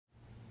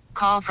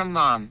call from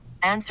mom.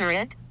 Answer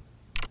it.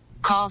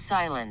 Call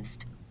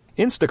silenced.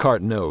 Instacart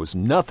knows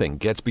nothing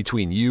gets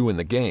between you and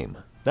the game.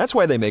 That's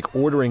why they make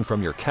ordering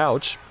from your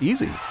couch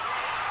easy.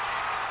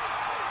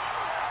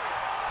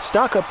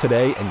 Stock up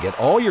today and get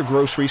all your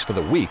groceries for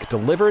the week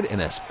delivered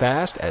in as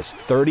fast as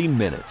 30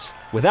 minutes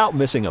without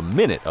missing a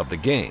minute of the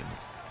game.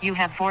 You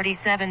have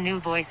 47 new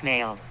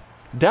voicemails.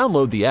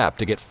 Download the app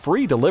to get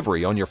free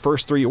delivery on your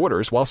first 3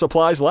 orders while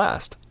supplies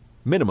last.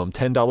 Minimum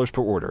 $10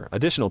 per order.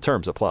 Additional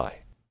terms apply.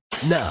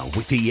 Now,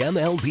 with the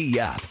MLB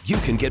app, you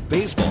can get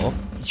baseball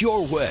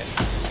your way.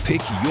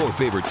 Pick your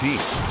favorite team,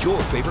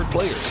 your favorite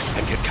players,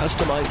 and get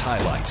customized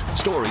highlights,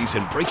 stories,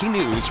 and breaking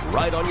news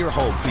right on your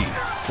home feed.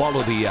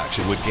 Follow the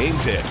action with Game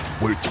 10,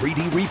 where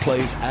 3D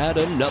replays add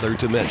another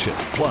dimension.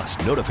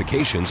 Plus,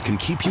 notifications can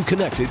keep you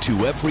connected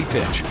to every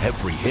pitch,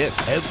 every hit,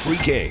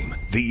 every game.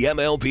 The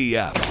MLB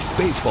app.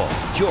 Baseball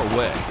your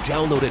way.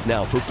 Download it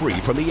now for free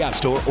from the App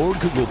Store or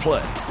Google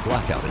Play.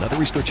 Blackout and other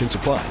restrictions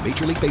apply.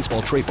 Major League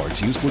Baseball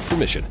trademarks used with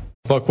permission.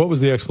 Buck, what was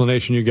the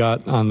explanation you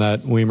got on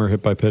that Weimer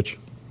hit by pitch?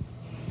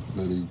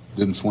 That he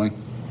didn't swing.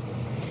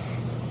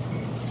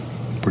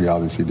 Pretty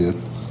obvious he did.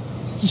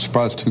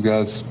 Surprised 2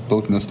 guys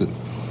both missed it.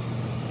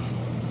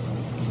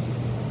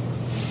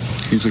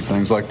 Usually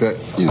things like that,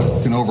 you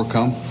can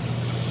overcome.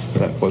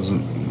 That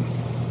wasn't,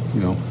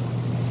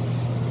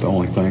 the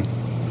only thing.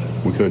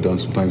 We could have done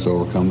some things to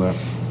overcome that.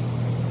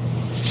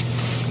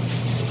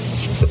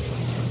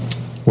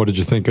 What did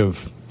you think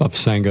of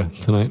Senga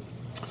tonight?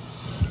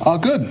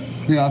 Good.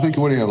 I think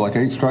what do you have, like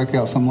 8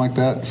 strikeouts, something like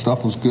that.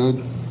 Stuff was good.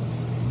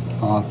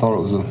 I thought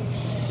it was an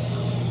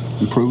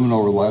improvement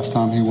over the last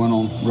time he went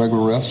on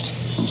regular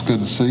rest. It was good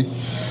to see.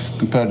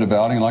 Competitive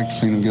outing. I'd like to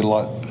see him get a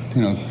lot,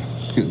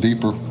 get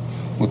deeper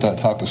with that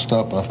type of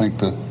stuff. But I think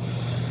the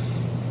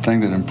thing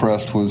that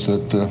impressed was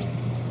that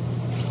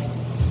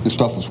his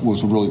stuff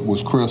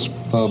was crisp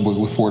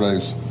with 4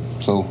 days.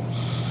 So,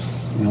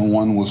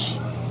 one was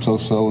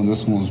so-so and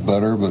this one was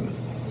better, but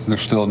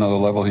there's still another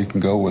level he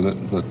can go with it.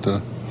 But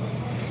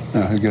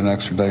he'll get an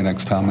extra day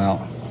next time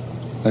out.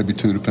 Maybe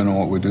 2, depending on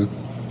what we do.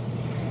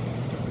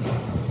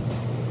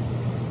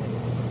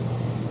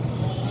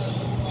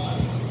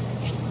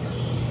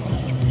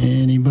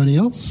 Anybody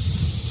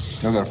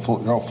else? You're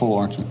all full,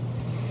 aren't you?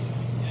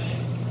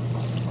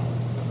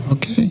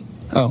 Okay.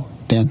 Oh,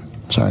 Dan.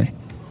 Sorry.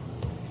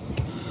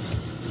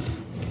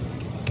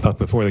 But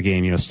before the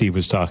game, Steve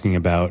was talking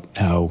about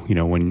how,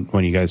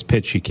 when you guys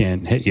pitch, you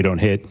can't hit, you don't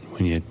hit.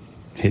 When you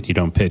hit, you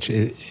don't pitch.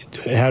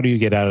 How do you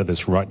get out of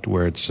this rut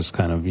where it's just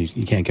kind of,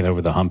 you can't get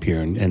over the hump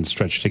here and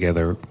stretch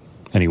together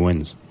any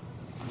wins?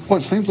 Well,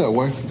 it seems that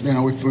way.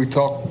 We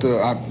talked,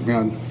 I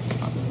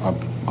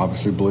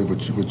obviously believe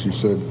what you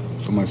said,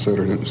 somebody said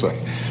or didn't say.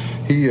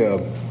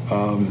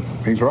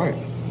 He's right.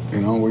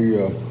 We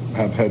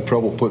have had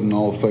trouble putting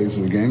all the phases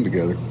of the game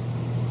together.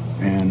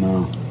 And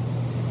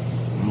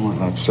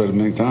I've said it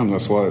many times,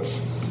 that's why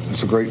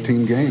it's a great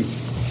team game.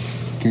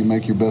 You can't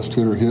make your best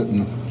hitter hit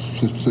in a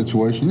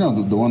situation.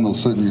 The one that'll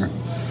sit in your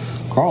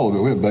car a little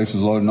bit, we had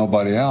bases loaded,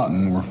 nobody out,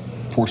 and we're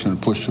fortunate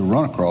to push the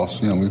run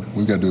across.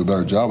 We've got to do a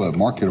better job of that.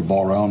 Mark hit a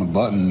ball around the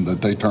button that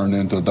they turned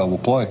into a double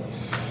play.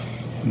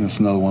 And it's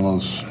another one of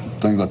those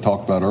things I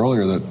talked about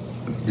earlier that,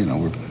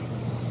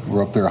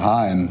 we're up there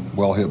high and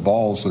well-hit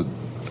balls that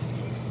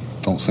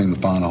don't seem to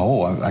find a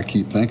hole. I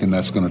keep thinking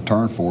that's going to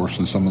turn for us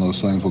and some of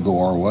those things will go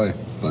our way.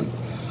 But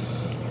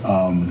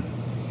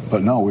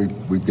no,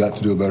 we've got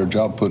to do a better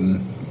job putting,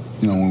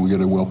 when we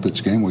get a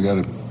well-pitched game, we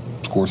got to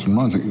score some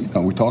runs.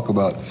 We talk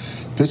about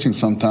pitching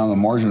sometimes, the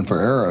margin for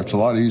error. It's a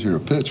lot easier to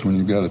pitch when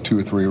you've got a 2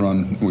 or 3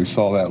 run. We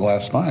saw that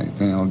last night.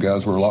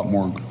 Guys were a lot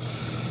more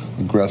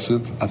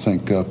aggressive. I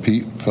think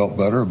Pete felt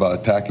better about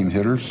attacking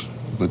hitters,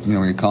 but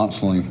you're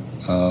constantly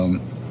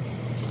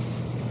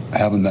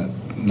having that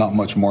not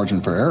much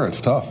margin for error. It's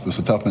tough. It's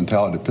a tough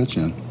mentality to pitch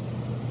in.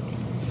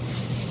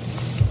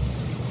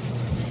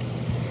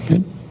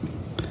 Good.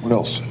 What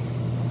else?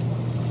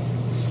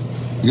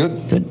 You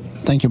good? Good.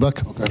 Thank you,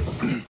 Buck.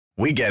 Okay.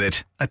 We get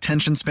it.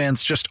 Attention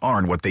spans just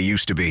aren't what they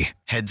used to be.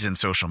 Heads in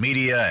social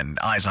media and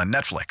eyes on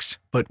Netflix.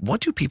 But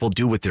what do people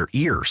do with their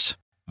ears?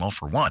 Well,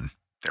 for one,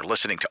 they're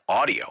listening to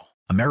audio.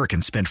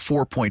 Americans spend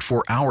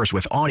 4.4 hours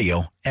with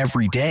audio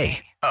every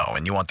day. Oh,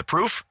 and you want the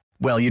proof?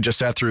 Well, you just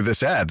sat through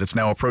this ad that's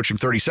now approaching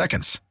 30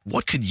 seconds.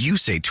 What could you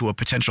say to a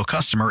potential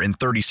customer in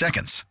 30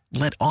 seconds?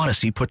 Let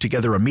Odyssey put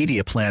together a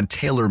media plan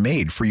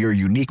tailor-made for your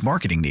unique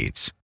marketing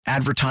needs.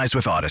 Advertise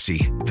with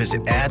Odyssey.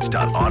 Visit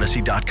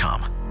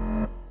ads.odyssey.com.